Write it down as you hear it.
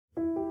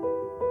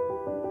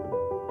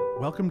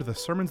Welcome to the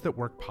Sermons That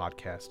Work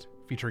podcast,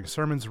 featuring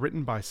sermons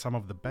written by some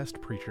of the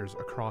best preachers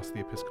across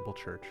the Episcopal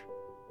Church.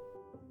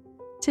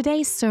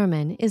 Today's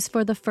sermon is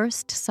for the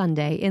first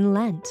Sunday in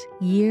Lent,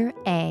 Year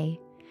A,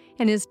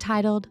 and is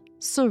titled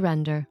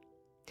Surrender.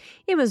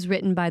 It was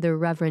written by the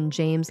Reverend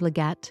James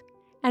Leggett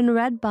and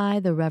read by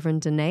the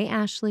Reverend Danae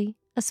Ashley,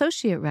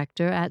 Associate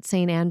Rector at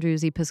St.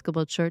 Andrew's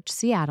Episcopal Church,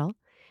 Seattle,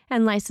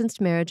 and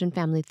licensed marriage and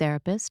family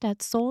therapist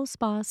at Soul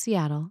Spa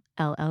Seattle,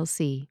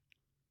 LLC.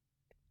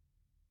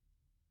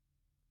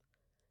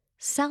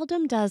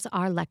 Seldom does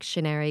our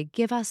lectionary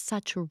give us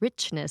such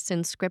richness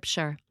in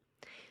Scripture.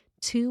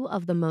 Two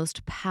of the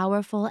most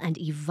powerful and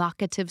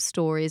evocative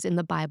stories in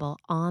the Bible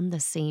on the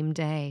same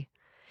day.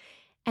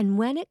 And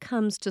when it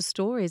comes to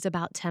stories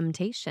about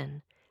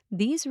temptation,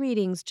 these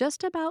readings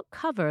just about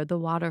cover the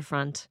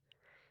waterfront.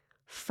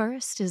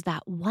 First is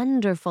that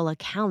wonderful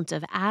account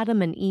of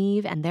Adam and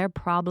Eve and their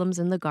problems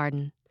in the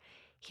garden.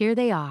 Here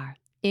they are,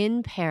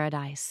 in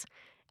paradise.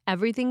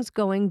 Everything's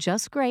going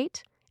just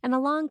great, and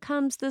along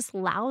comes this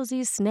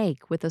lousy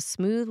snake with a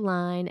smooth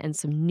line and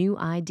some new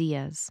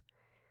ideas.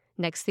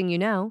 Next thing you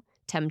know,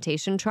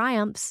 temptation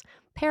triumphs,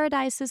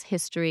 paradise is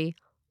history,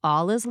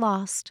 all is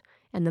lost,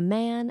 and the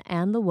man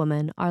and the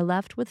woman are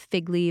left with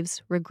fig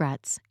leaves,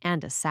 regrets,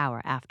 and a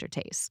sour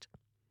aftertaste.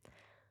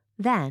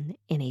 Then,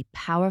 in a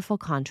powerful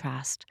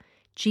contrast,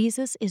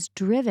 Jesus is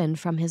driven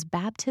from his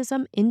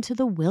baptism into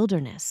the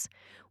wilderness,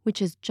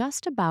 which is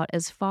just about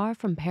as far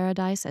from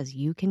paradise as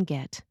you can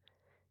get.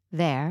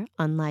 There,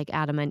 unlike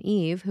Adam and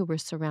Eve, who were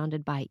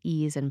surrounded by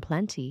ease and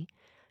plenty,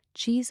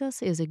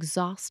 Jesus is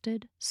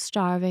exhausted,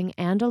 starving,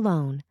 and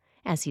alone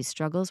as he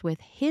struggles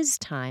with his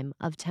time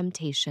of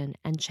temptation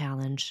and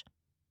challenge.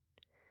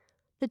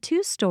 The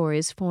two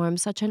stories form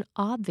such an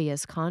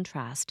obvious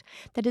contrast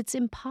that it's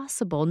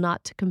impossible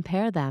not to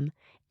compare them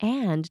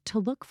and to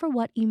look for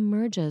what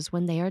emerges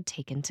when they are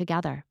taken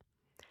together.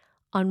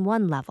 On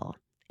one level,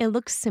 it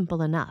looks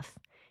simple enough.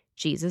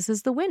 Jesus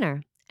is the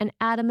winner, and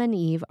Adam and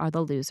Eve are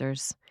the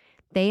losers.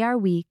 They are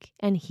weak,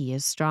 and he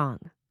is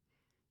strong.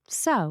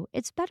 So,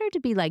 it's better to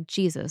be like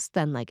Jesus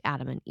than like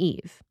Adam and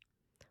Eve.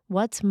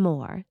 What's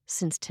more,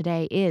 since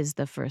today is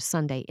the first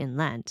Sunday in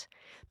Lent,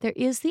 there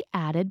is the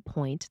added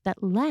point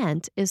that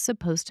Lent is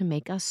supposed to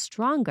make us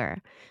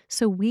stronger,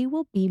 so we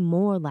will be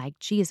more like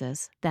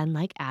Jesus than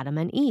like Adam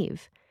and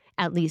Eve,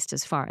 at least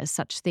as far as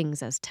such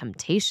things as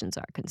temptations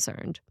are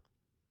concerned.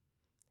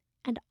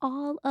 And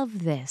all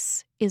of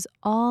this is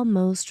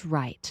almost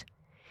right.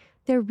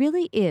 There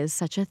really is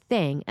such a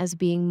thing as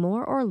being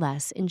more or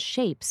less in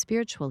shape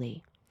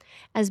spiritually,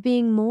 as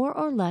being more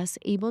or less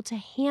able to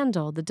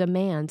handle the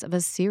demands of a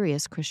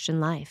serious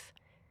Christian life.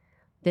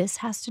 This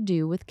has to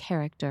do with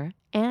character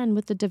and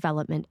with the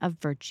development of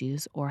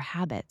virtues or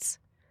habits.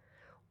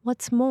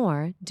 What's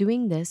more,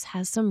 doing this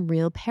has some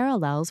real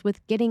parallels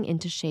with getting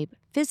into shape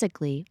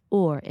physically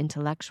or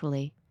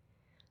intellectually.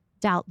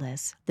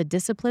 Doubtless, the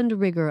disciplined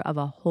rigor of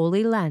a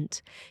holy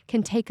Lent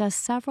can take us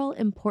several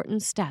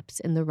important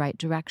steps in the right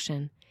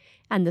direction,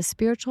 and the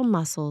spiritual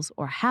muscles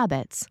or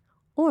habits,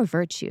 or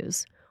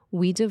virtues,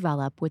 we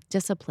develop with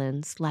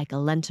disciplines like a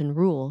Lenten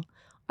rule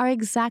are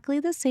exactly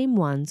the same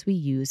ones we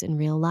use in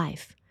real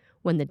life,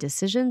 when the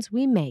decisions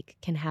we make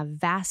can have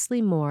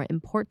vastly more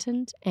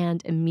important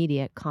and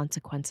immediate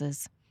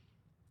consequences.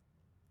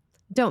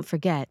 Don't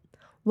forget,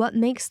 what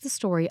makes the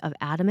story of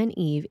Adam and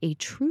Eve a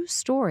true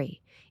story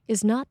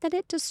is not that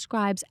it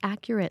describes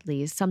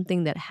accurately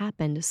something that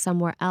happened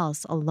somewhere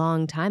else a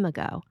long time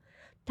ago.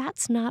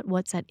 That's not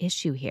what's at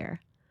issue here.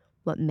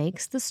 What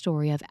makes the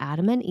story of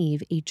Adam and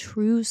Eve a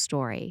true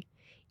story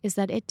is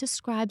that it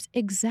describes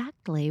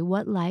exactly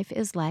what life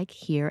is like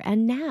here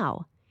and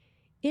now.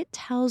 It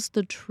tells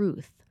the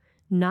truth,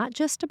 not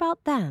just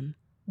about them,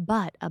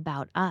 but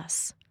about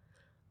us.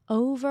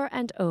 Over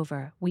and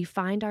over, we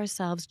find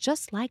ourselves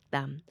just like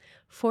them,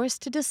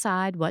 forced to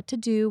decide what to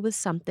do with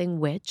something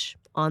which,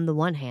 on the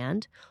one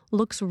hand,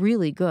 looks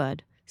really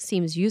good,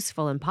 seems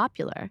useful and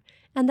popular,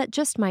 and that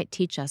just might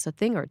teach us a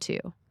thing or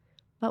two,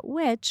 but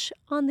which,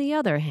 on the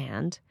other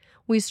hand,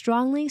 we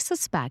strongly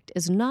suspect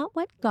is not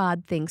what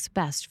God thinks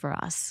best for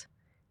us.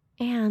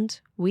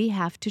 And we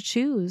have to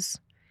choose.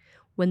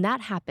 When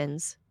that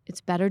happens,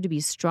 it's better to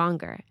be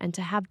stronger and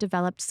to have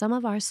developed some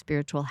of our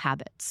spiritual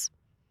habits.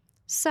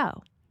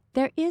 So,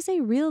 there is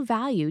a real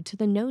value to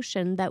the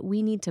notion that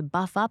we need to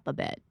buff up a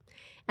bit,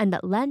 and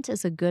that Lent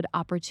is a good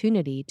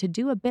opportunity to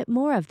do a bit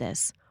more of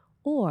this,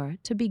 or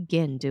to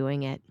begin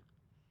doing it.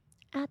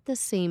 At the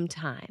same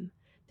time,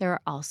 there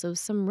are also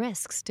some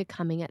risks to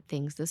coming at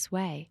things this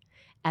way,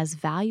 as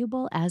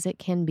valuable as it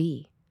can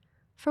be.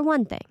 For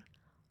one thing,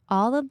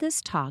 all of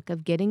this talk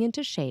of getting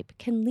into shape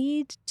can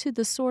lead to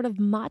the sort of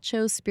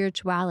macho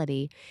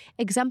spirituality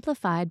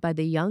exemplified by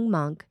the young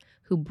monk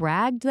who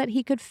bragged that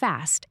he could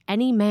fast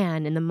any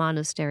man in the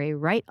monastery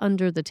right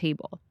under the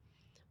table,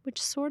 which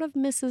sort of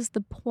misses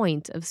the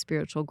point of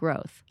spiritual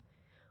growth.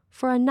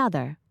 For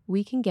another,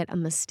 we can get a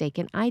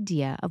mistaken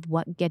idea of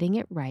what getting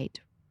it right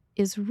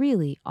is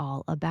really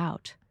all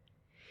about.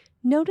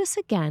 Notice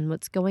again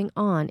what's going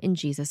on in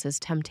Jesus'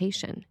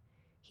 temptation.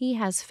 He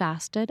has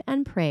fasted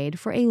and prayed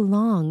for a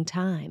long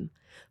time,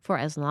 for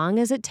as long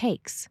as it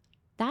takes.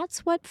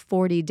 That's what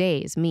 40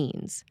 days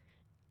means.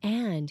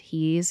 And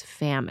he's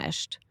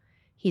famished.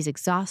 He's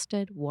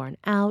exhausted, worn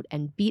out,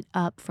 and beat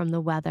up from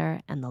the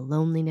weather and the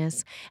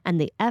loneliness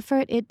and the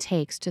effort it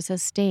takes to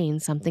sustain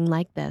something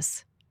like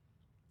this.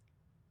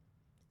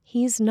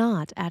 He's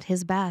not at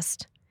his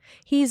best.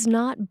 He's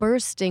not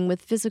bursting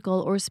with physical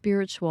or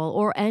spiritual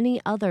or any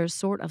other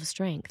sort of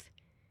strength.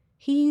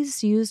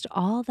 He's used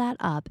all that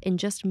up in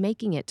just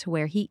making it to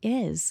where he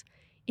is,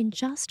 in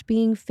just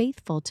being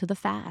faithful to the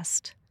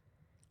fast.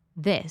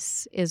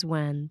 This is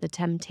when the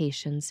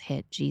temptations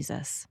hit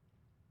Jesus.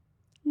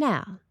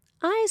 Now,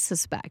 I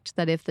suspect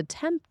that if the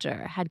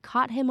tempter had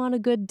caught him on a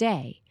good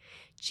day,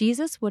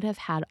 Jesus would have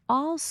had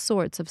all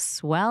sorts of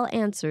swell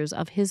answers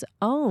of his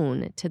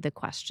own to the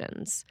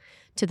questions,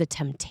 to the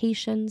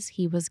temptations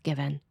he was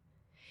given.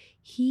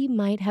 He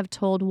might have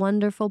told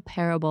wonderful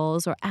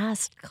parables or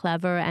asked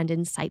clever and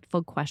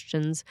insightful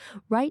questions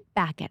right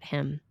back at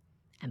him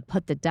and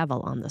put the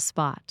devil on the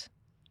spot.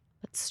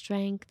 But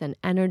strength and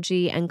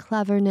energy and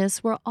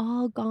cleverness were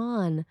all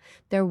gone.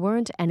 There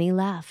weren't any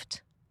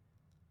left.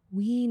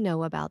 We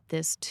know about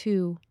this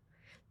too.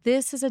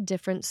 This is a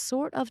different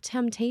sort of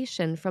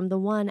temptation from the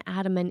one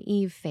Adam and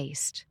Eve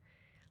faced.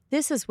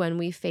 This is when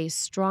we face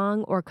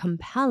strong or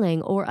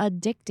compelling or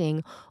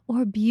addicting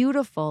or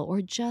beautiful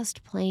or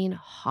just plain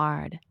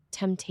hard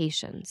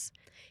temptations,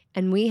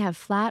 and we have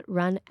flat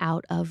run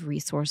out of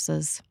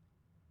resources.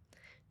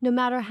 No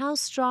matter how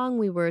strong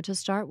we were to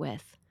start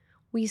with,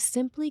 we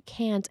simply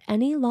can't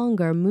any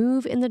longer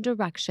move in the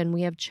direction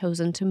we have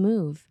chosen to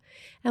move,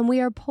 and we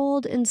are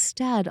pulled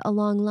instead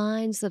along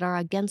lines that are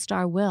against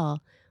our will,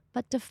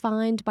 but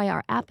defined by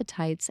our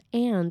appetites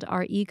and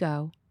our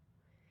ego.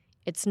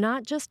 It's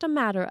not just a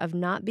matter of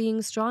not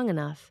being strong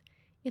enough.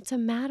 It's a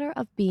matter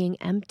of being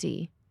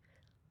empty.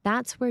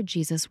 That's where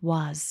Jesus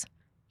was.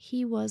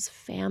 He was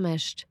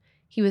famished.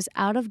 He was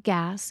out of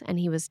gas, and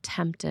he was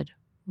tempted,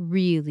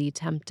 really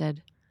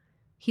tempted.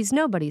 He's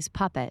nobody's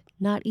puppet,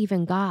 not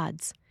even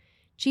God's.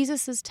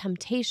 Jesus'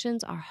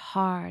 temptations are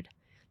hard.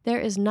 There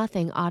is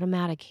nothing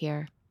automatic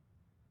here.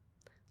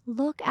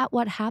 Look at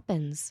what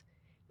happens.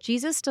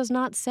 Jesus does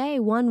not say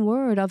one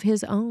word of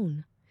his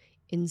own.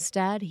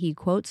 Instead, he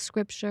quotes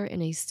Scripture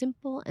in a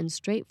simple and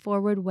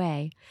straightforward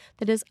way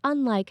that is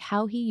unlike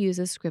how he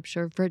uses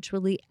Scripture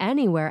virtually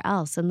anywhere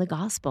else in the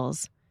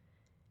Gospels.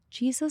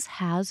 Jesus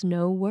has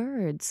no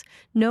words,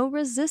 no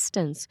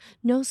resistance,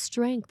 no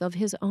strength of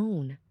his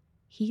own.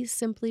 He's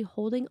simply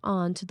holding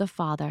on to the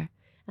Father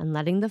and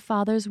letting the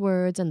Father's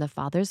words and the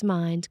Father's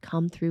mind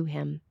come through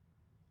him.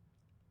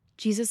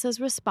 Jesus'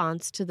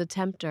 response to the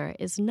tempter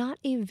is not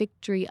a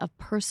victory of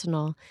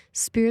personal,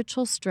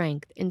 spiritual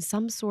strength in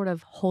some sort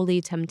of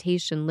holy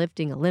temptation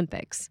lifting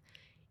Olympics.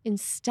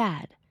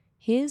 Instead,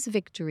 his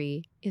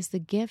victory is the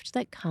gift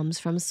that comes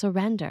from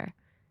surrender.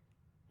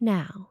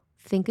 Now,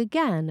 think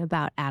again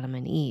about Adam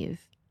and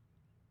Eve.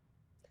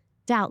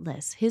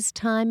 Doubtless, his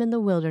time in the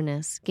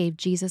wilderness gave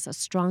Jesus a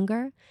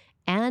stronger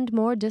and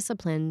more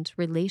disciplined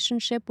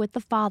relationship with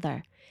the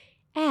Father,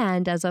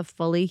 and as a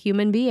fully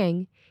human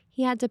being,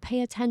 he had to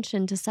pay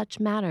attention to such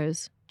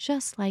matters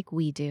just like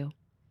we do.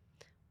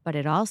 But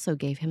it also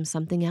gave him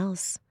something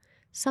else,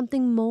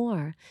 something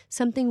more,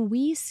 something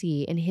we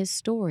see in his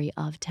story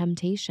of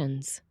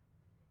temptations.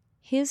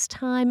 His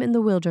time in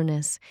the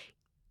wilderness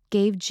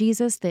gave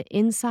Jesus the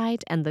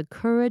insight and the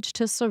courage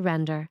to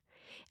surrender,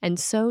 and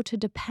so to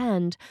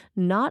depend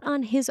not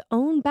on his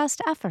own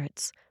best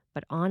efforts,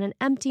 but on an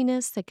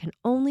emptiness that can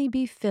only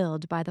be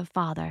filled by the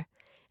Father,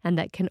 and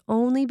that can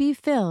only be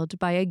filled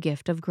by a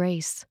gift of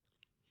grace.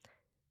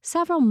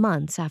 Several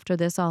months after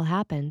this all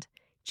happened,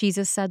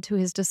 Jesus said to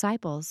his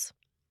disciples,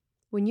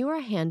 "When you are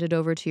handed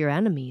over to your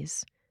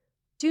enemies,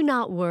 do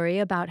not worry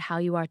about how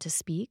you are to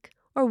speak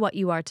or what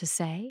you are to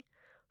say,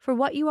 for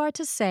what you are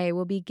to say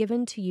will be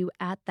given to you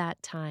at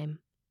that time."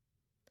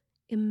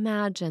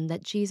 Imagine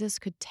that Jesus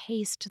could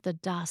taste the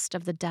dust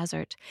of the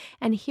desert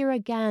and hear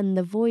again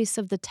the voice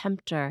of the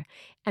tempter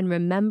and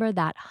remember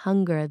that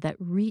hunger that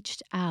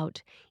reached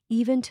out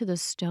even to the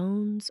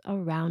stones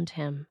around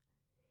him.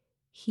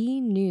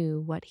 He knew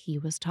what he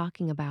was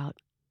talking about.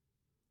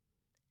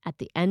 At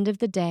the end of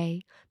the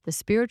day, the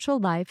spiritual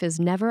life is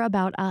never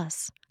about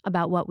us,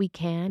 about what we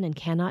can and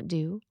cannot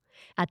do.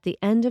 At the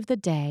end of the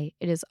day,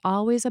 it is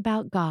always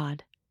about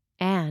God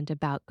and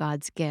about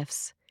God's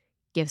gifts,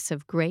 gifts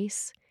of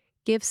grace,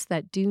 gifts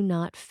that do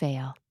not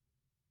fail.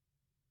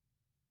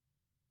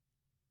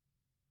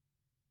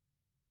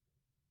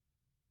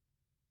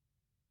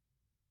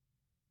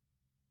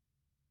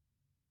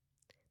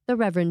 The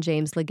Reverend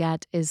James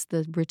Leggett is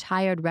the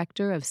retired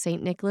rector of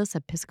St. Nicholas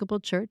Episcopal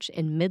Church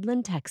in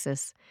Midland,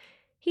 Texas.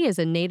 He is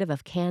a native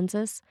of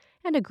Kansas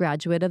and a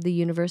graduate of the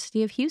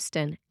University of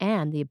Houston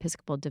and the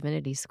Episcopal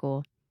Divinity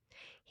School.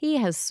 He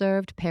has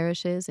served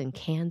parishes in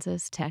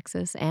Kansas,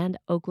 Texas, and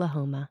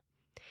Oklahoma.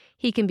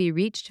 He can be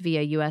reached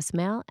via U.S.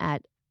 mail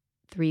at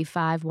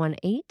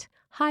 3518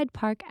 Hyde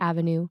Park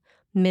Avenue,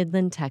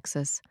 Midland,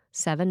 Texas,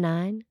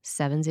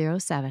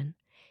 79707.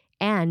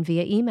 and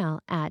via email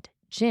at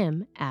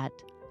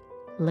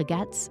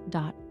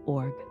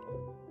jim@legetz.org.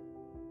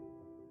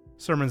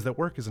 Sermons That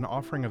Work is an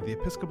offering of the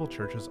Episcopal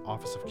Church's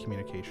Office of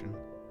Communication.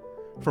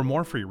 For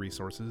more free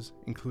resources,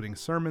 including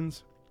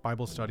sermons,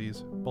 Bible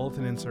studies,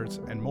 bulletin inserts,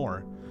 and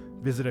more,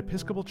 visit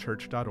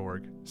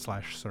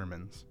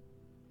episcopalchurch.org/sermons.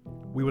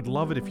 We would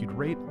love it if you'd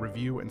rate,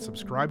 review, and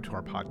subscribe to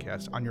our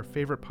podcast on your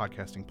favorite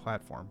podcasting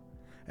platform.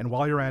 And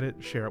while you're at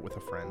it, share it with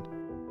a friend.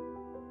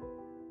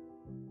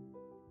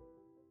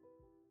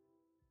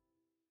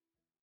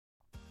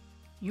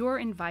 You're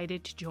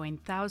invited to join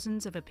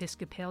thousands of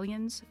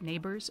Episcopalians,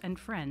 neighbors, and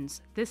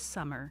friends this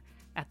summer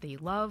at the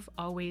Love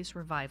Always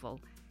Revival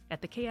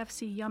at the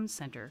KFC Yum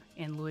Center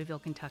in Louisville,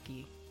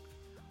 Kentucky.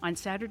 On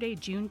Saturday,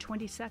 June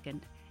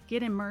 22nd,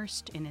 get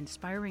immersed in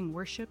inspiring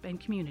worship and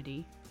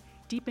community,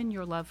 deepen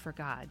your love for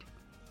God,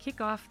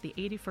 kick off the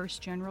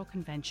 81st General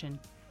Convention,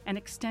 and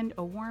extend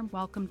a warm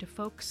welcome to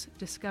folks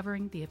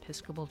discovering the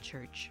Episcopal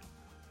Church.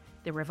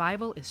 The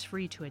revival is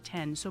free to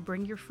attend, so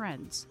bring your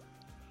friends.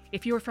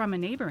 If you're from a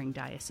neighboring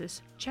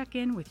diocese, check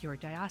in with your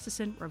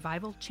diocesan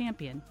revival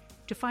champion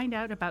to find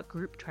out about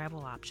group travel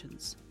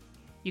options.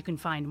 You can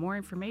find more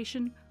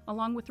information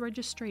along with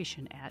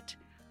registration at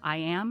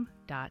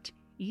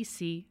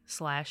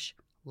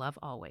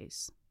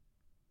iam.ec/lovealways.